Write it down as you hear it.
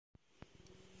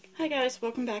Hi guys,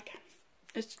 welcome back.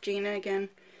 It's Gina again.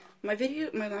 My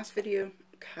last video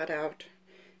cut out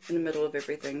in the middle of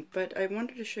everything, but I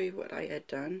wanted to show you what I had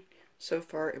done. So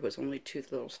far it was only 2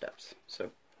 little steps,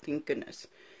 so thank goodness.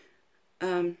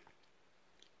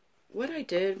 What I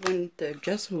did when the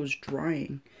gesso was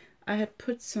drying, I had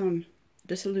put some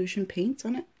dissolution paints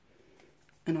on it,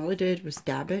 and all I did was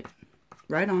dab it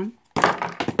right on.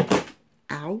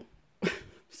 Ow.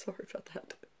 Sorry about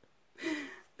that.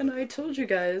 And I told you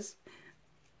guys,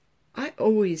 I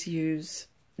always use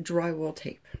drywall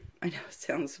tape. I know it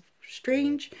sounds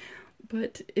strange,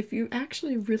 but if you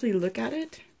actually really look at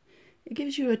it, it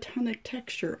gives you a ton of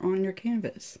texture on your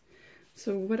canvas.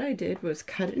 So what I did was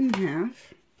cut it in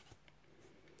half,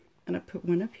 and I put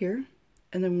one up here,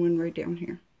 and then one right down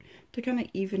here, to kind of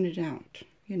even it out,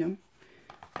 you know.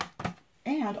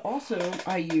 And also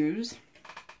I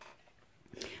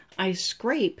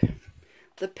scrape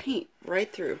the paint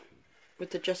right through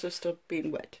with the gesso still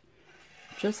being wet,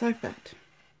 just like that,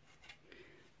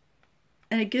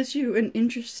 and it gives you an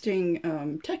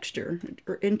interesting texture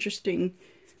or interesting,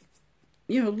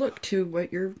 you know, look to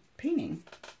what you're painting.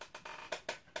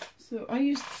 So I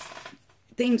use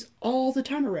things all the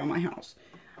time around my house.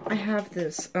 I have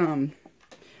this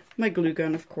my glue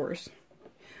gun, of course.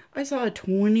 I saw a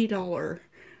 $20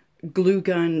 glue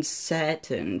gun set,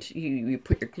 and you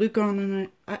put your glue gun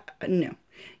on it. No.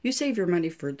 You save your money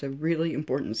for the really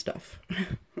important stuff,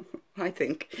 I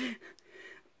think.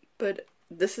 But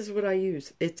this is what I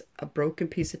use. It's a broken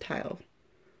piece of tile.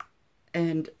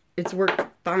 And it's worked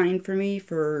fine for me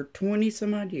for 20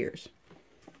 some odd years.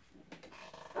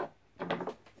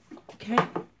 Okay.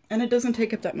 And it doesn't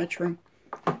take up that much room,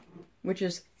 which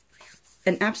is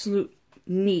an absolute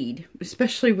need,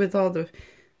 especially with all the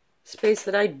space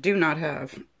that I do not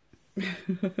have.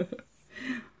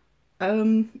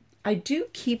 I do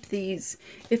keep these,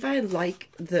 if I like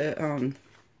the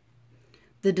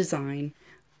design,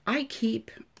 I keep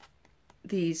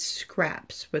these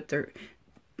scraps.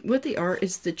 What they are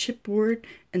is the chipboard,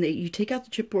 and you take out the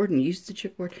chipboard and use the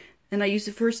chipboard, and I use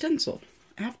it for a stencil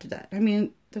after that. I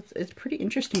mean, it's pretty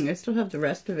interesting. I still have the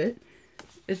rest of it.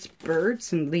 It's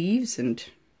birds and leaves, and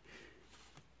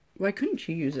why couldn't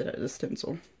you use it as a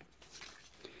stencil?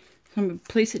 So I'm going to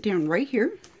place it down right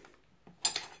here.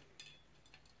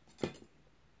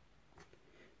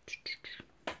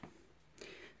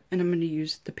 And I'm going to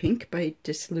use the pink by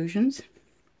Disillusions.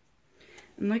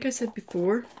 And like I said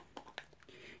before,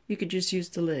 you could just use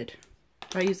the lid.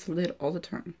 I use the lid all the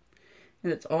time.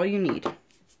 And that's all you need. Let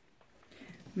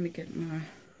me get my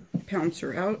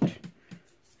pouncer out.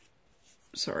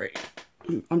 Sorry.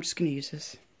 I'm just going to use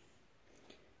this.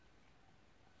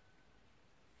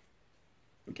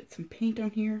 Get some paint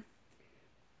on here.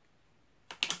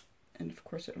 And of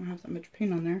course I don't have that much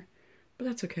paint on there, but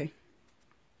that's okay.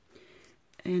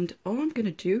 And all I'm going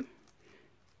to do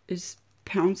is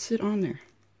pounce it on there.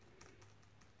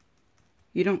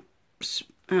 You don't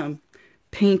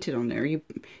paint it on there. You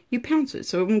pounce it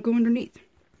so it won't go underneath.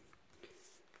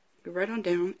 Go right on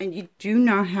down, and you do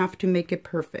not have to make it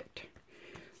perfect.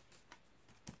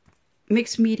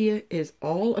 Mixed media is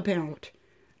all about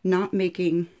not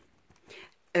making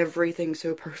everything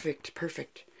so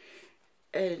perfect.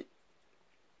 And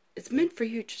it's meant for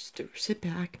you just to sit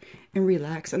back and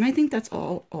relax. And I think that's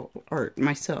all art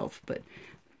myself, but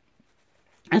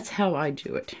that's how I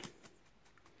do it.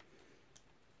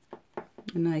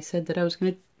 And I said that I was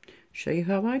going to show you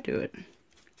how I do it.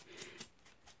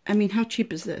 I mean, how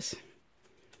cheap is this?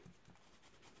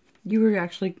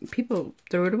 People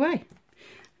throw it away.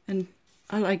 And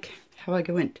I like how I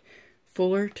went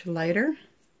fuller to lighter.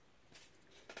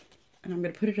 And I'm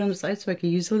going to put it on the side so I can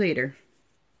use it later.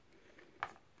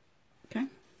 Okay,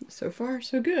 so far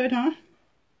so good, huh?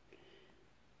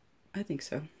 I think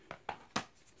so.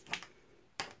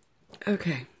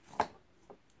 Okay.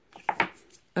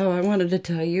 Oh, I wanted to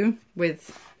tell you,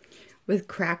 with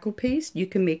crackle paste, you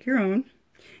can make your own.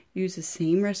 Use the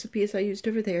same recipe as I used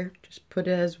over there. Just put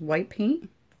it as white paint.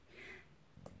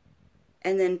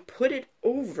 And then put it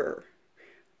over.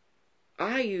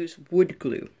 I use wood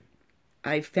glue.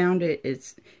 I found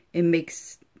it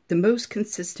makes the most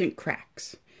consistent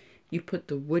cracks. You put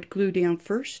the wood glue down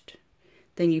first,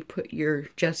 then you put your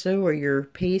gesso or your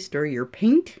paste or your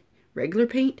paint, regular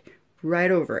paint, right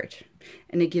over it.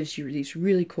 And it gives you these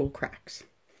really cool cracks.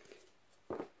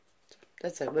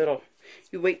 That's a little,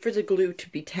 you wait for the glue to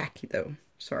be tacky though.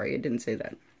 Sorry, I didn't say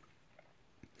that.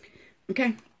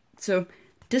 Okay, so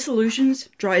Disillusions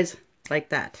dries like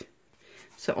that.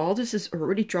 So all this is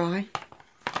already dry.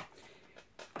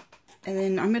 And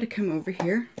then I'm going to come over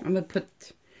here. I'm going to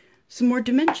put some more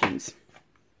dimensions.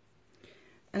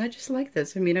 And I just like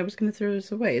this. I mean, I was going to throw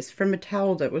this away. It's from a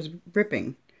towel that was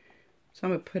ripping. So I'm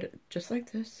going to put it just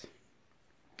like this.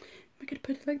 Am I going to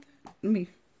put it like that? Let me,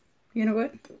 you know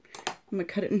what? I'm going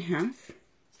to cut it in half.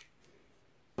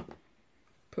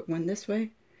 Put one this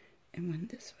way and one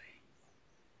this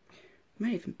way. I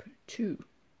might even put two.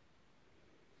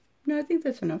 No, I think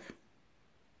that's enough.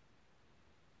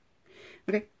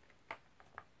 Okay.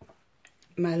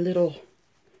 My little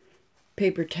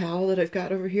paper towel that I've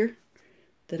got over here.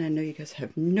 Then I know you guys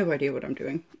have no idea what I'm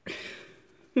doing.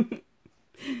 But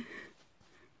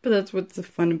that's what's the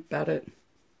fun about it.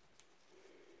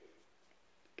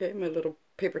 Okay, my little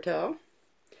paper towel.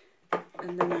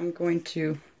 And then I'm going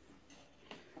to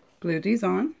glue these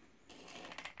on.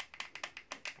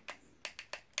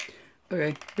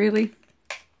 Okay, really?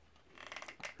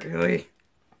 Really?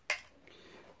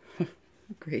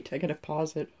 Great, I gotta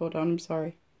pause it. Hold on, I'm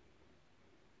sorry.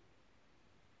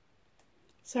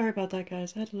 Sorry about that,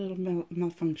 guys. I had a little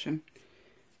malfunction.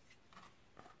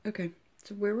 Okay,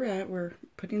 so where we're at, we're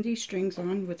putting these strings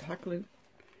on with hot glue.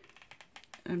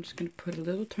 I'm just gonna put a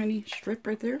little tiny strip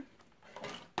right there.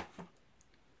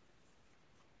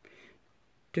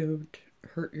 Don't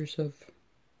hurt yourself.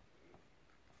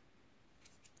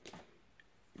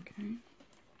 Okay.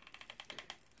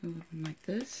 A little like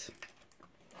this.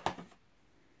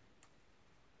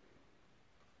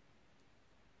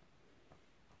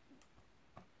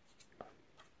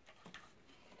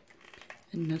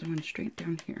 Another one straight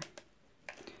down here.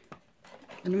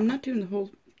 And I'm not doing the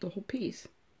whole piece.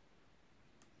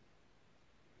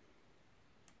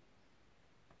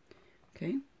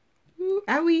 Okay. Ooh,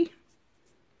 owie!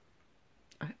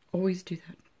 I always do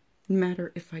that. No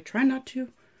matter if I try not to,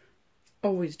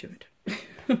 always do it.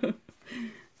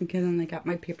 Okay, then I got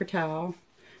my paper towel.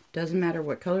 Doesn't matter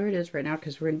what color it is right now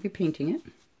because we're going to be painting it.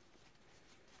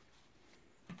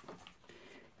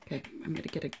 Okay, I'm going to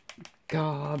get a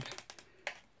gob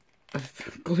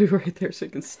of glue right there so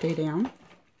it can stay down.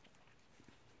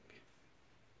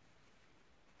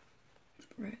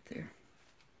 Right there.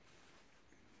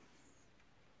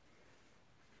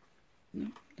 No,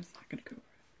 that's not going to go.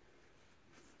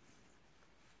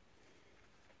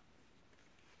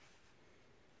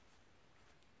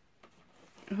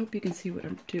 I hope you can see what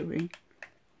I'm doing.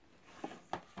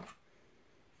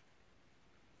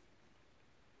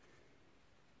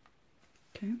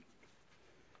 Okay.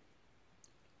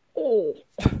 Oh!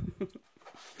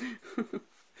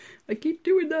 I keep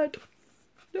doing that.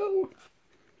 No.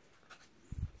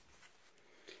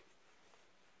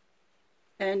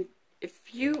 And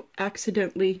if you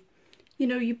accidentally, you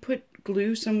know, you put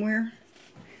glue somewhere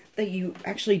that you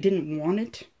actually didn't want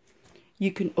it,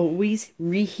 you can always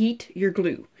reheat your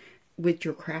glue with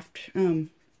your craft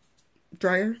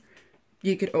dryer.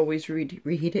 You could always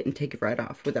reheat it and take it right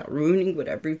off without ruining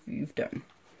whatever you've done.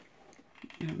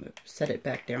 I'm going to set it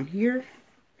back down here.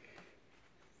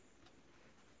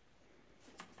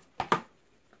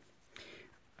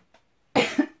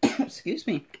 Excuse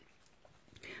me.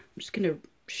 I'm just going to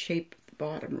shape the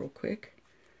bottom real quick.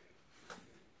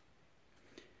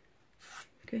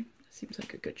 Okay, that seems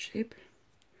like a good shape.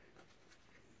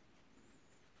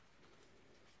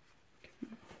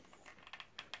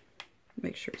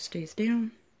 Make sure it stays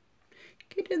down.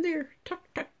 Get in there. Tuck,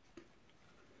 tuck.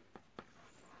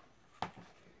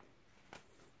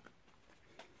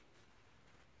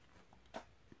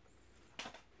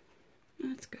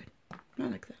 That's good. I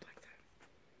like that,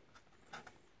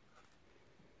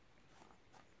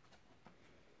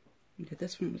 Yeah,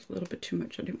 this one was a little bit too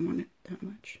much. I didn't want it that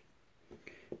much.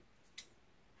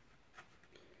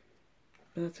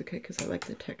 But that's okay because I like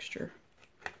the texture.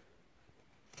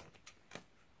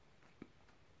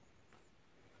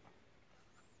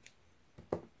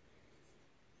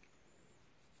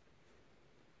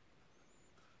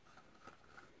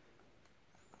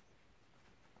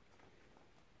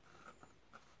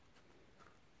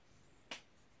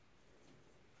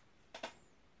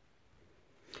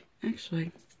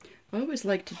 Actually, I always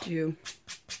like to do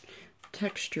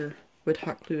texture with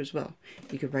hot glue as well.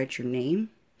 You could write your name.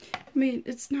 I mean,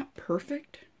 it's not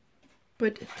perfect,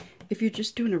 but if you're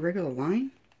just doing a regular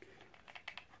line,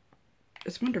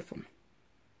 it's wonderful.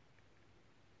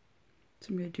 So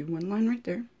I'm going to do one line right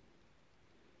there.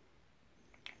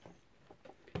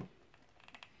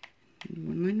 And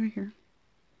one line right here.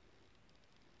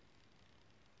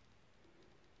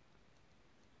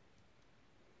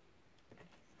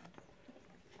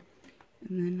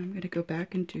 And then I'm going to go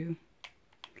back and do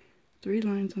 3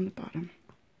 lines on the bottom.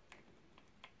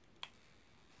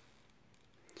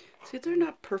 See, they're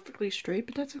not perfectly straight,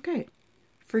 but that's okay.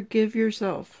 Forgive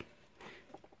yourself.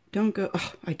 Don't go,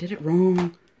 oh, I did it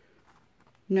wrong.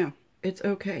 No, It's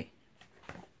okay.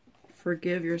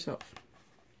 Forgive yourself.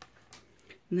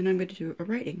 And then I'm going to do a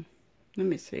writing. Let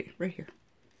me see, right here.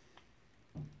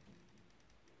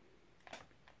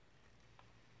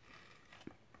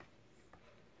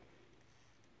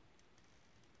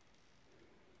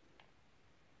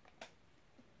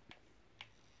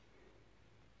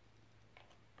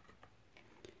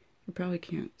 You probably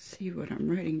can't see what I'm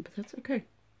writing, but that's okay.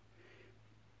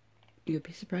 You'll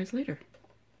be surprised later.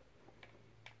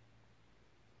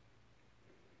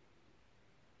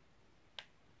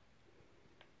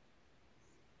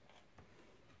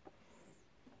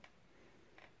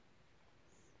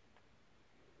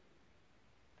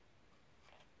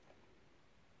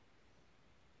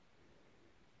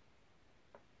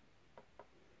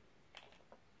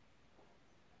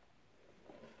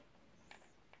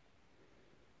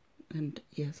 And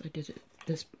yes, I did it.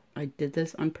 I did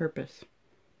this on purpose.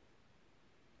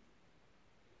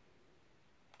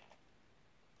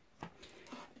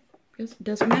 Because it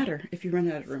doesn't matter if you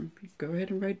run out of room. Go ahead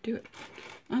and do it.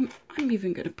 I'm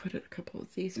even gonna put a couple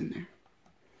of these in there.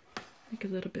 Make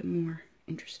it a little bit more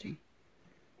interesting.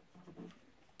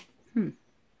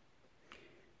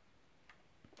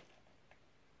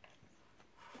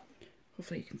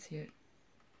 Hopefully you can see it.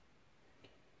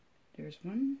 There's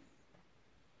one.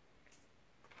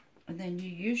 And then you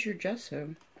use your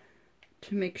gesso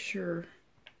to make sure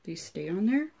these stay on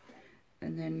there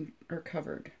and then are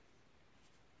covered.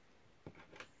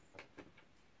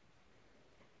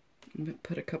 I'm going to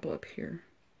put a couple up here.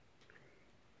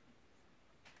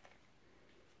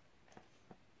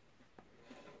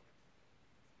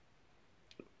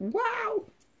 Wow!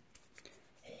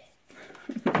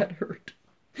 That hurt.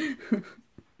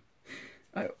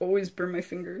 I always burn my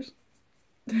fingers.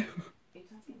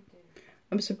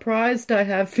 I'm surprised I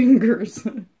have fingers.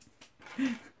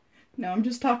 Now I'm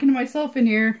just talking to myself in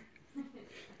here.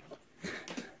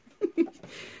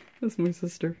 That's my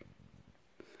sister.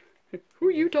 Who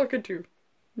are you talking to?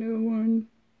 No one.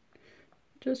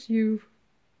 Just you.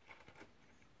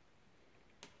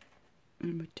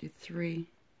 I'm going to do 3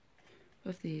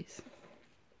 of these.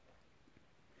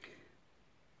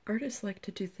 Artists like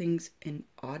to do things in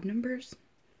odd numbers.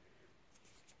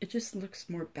 It just looks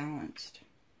more balanced.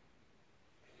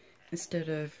 Instead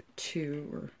of 2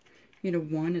 or,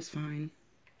 1 is fine.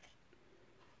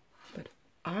 But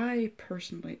I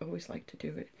personally always like to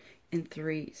do it in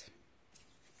 3s.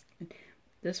 And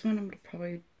this one I'm going to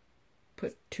probably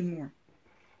put 2 more.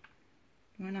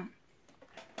 Why not?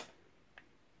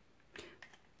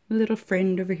 Little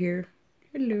friend over here.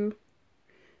 Hello.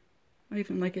 I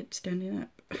even like it standing up.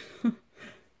 I'm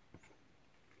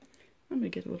going to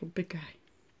get a little big guy.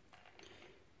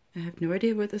 I have no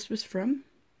idea where this was from,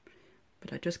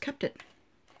 but I just kept it.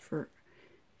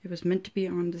 It was meant to be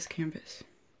on this canvas.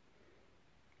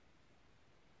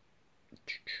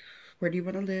 Where do you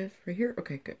want to live? Right here?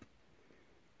 Okay, good.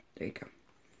 There you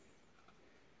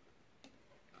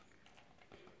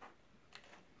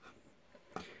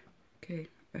go. Okay,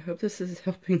 I hope this is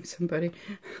helping somebody.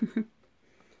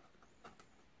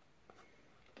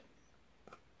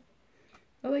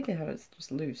 I like it how it's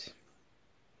just loose.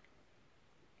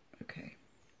 Okay.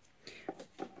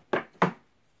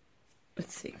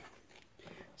 Let's see.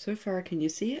 So far, can you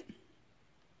see it?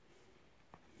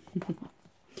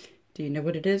 Do you know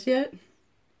what it is yet?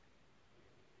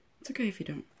 It's okay if you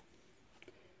don't.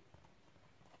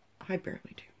 I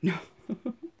barely do. No.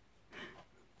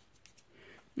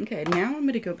 Okay, now I'm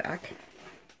going to go back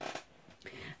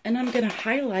and I'm going to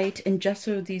highlight and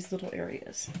gesso these little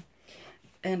areas.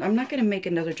 And I'm not going to make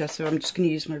another gesso. I'm just going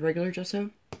to use my regular gesso.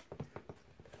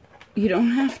 You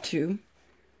don't have to,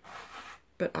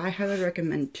 but I highly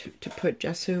recommend to put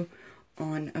gesso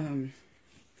on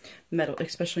metal,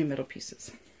 especially metal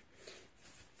pieces.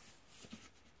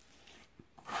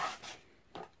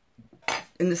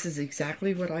 And this is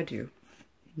exactly what I do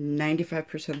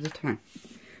 95% of the time.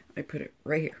 I put it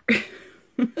right here.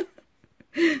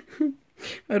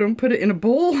 I don't put it in a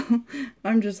bowl.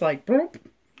 I'm just like, boop.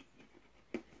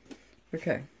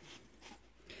 Okay.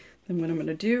 Then what I'm going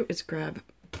to do is grab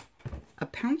a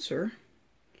pouncer.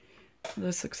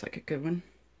 This looks like a good one.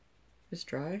 It's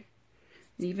dry.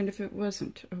 And even if it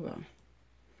wasn't, oh well.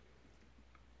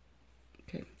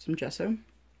 Okay, some gesso.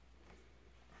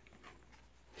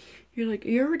 You're like,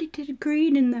 you already did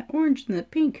green and that orange and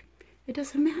that pink. It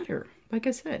doesn't matter, like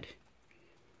I said.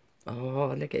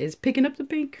 Oh, look, it's picking up the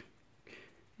pink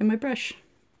in my brush.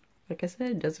 Like I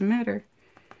said, it doesn't matter.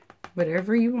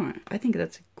 Whatever you want. I think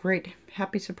that's a great,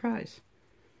 happy surprise.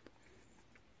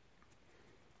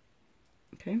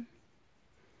 Okay. I'm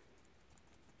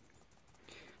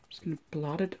just going to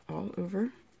blot it all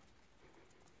over.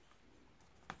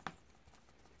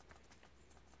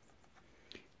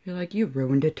 You're like, you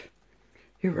ruined it.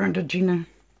 You ruined it, Gina.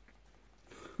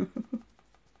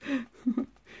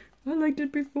 I liked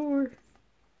it before.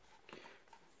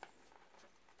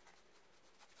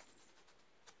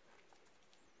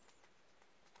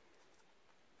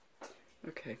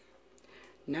 Okay,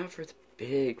 now for the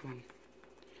big one.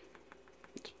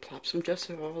 Let's plop some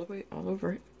gesso all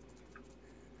over it.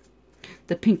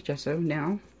 The pink gesso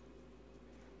now.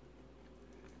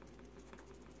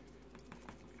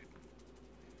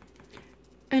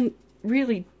 And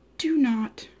really, do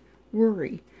not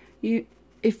worry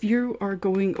if you are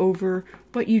going over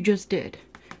what you just did.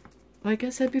 Like I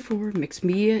said before, mixed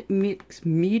media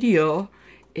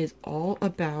is all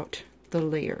about the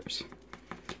layers.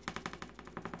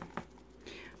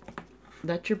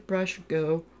 Let your brush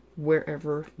go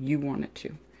wherever you want it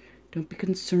to. Don't be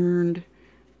concerned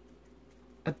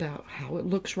about how it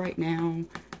looks right now.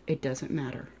 It doesn't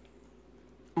matter.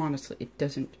 Honestly, it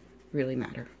doesn't really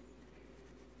matter.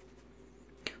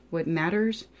 What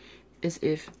matters is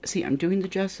see, I'm doing the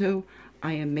gesso.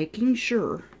 I am making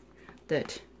sure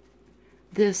that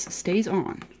this stays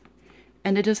on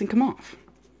and it doesn't come off.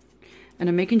 And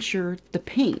I'm making sure the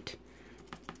paint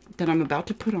that I'm about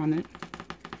to put on it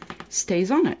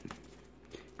stays on it.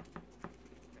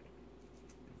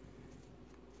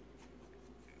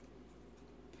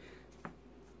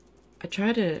 I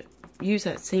try to use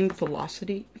that same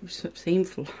philosophy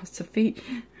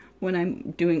when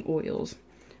I'm doing oils.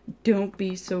 Don't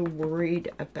be so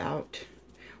worried about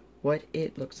what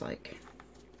it looks like.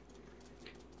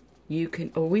 You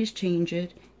can always change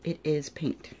it. It is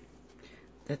paint.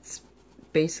 That's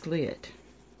basically it.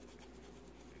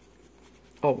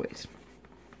 Always.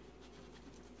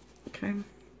 Okay.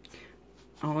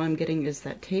 All I'm getting is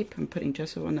that tape. I'm putting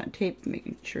gesso on that tape,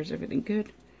 making sure is everything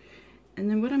good. And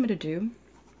then what I'm going to do,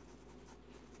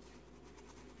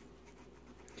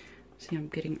 see, I'm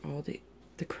getting all the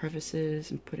crevices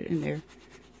and put it in there.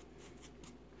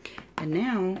 And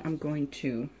now I'm going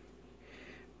to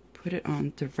put it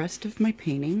on the rest of my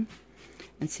painting.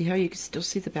 And see how you can still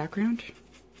see the background?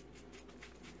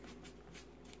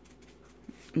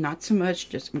 Not so much,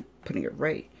 just putting it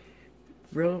right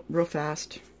real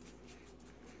fast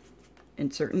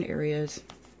in certain areas.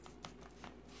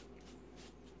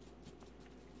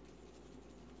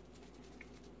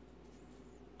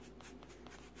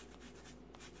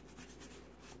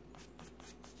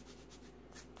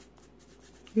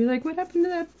 You're like, what happened to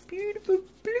that beautiful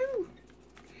blue?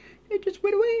 It just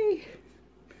went away.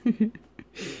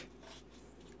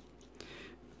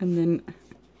 And then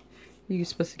you're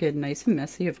supposed to get nice and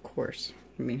messy, of course.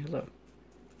 I mean, hello.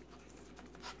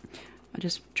 I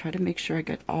just try to make sure I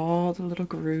get all the little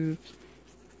grooves.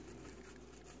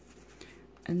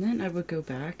 And then I would go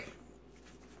back,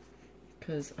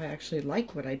 because I actually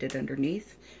like what I did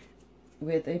underneath,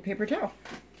 with a paper towel.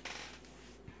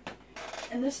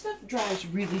 And this stuff dries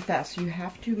really fast, so you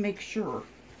have to make sure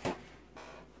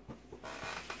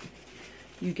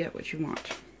you get what you want.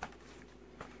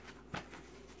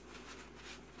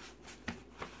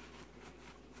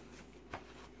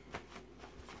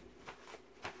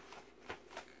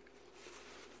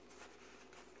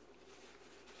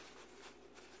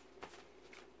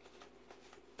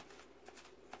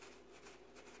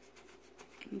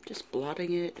 I'm just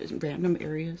blotting it in random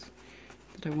areas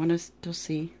that I want to still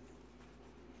see.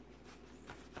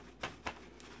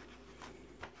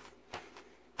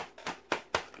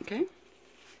 Okay,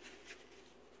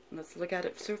 let's look at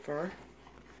it so far.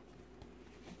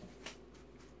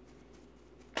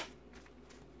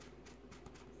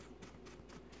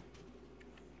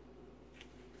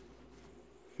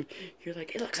 You're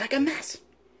like, it looks like a mess.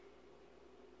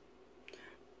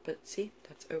 But see,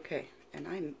 that's okay. And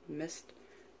I missed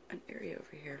an area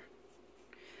over here.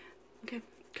 Okay,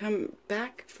 come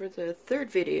back for the third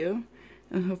video,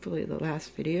 and hopefully the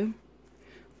last video.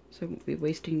 So I won't be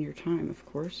wasting your time, of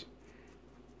course.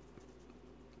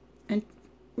 And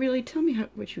really, tell me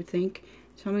what you think.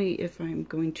 Tell me if I'm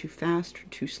going too fast or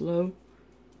too slow.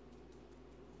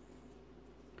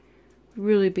 It would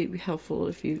really be helpful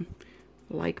if you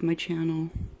like my channel.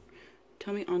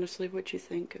 Tell me honestly what you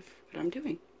think of what I'm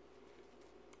doing.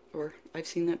 Or I've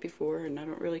seen that before and I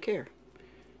don't really care.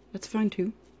 That's fine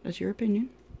too. That's your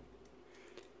opinion.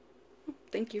 Well,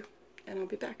 thank you, and I'll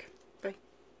be back.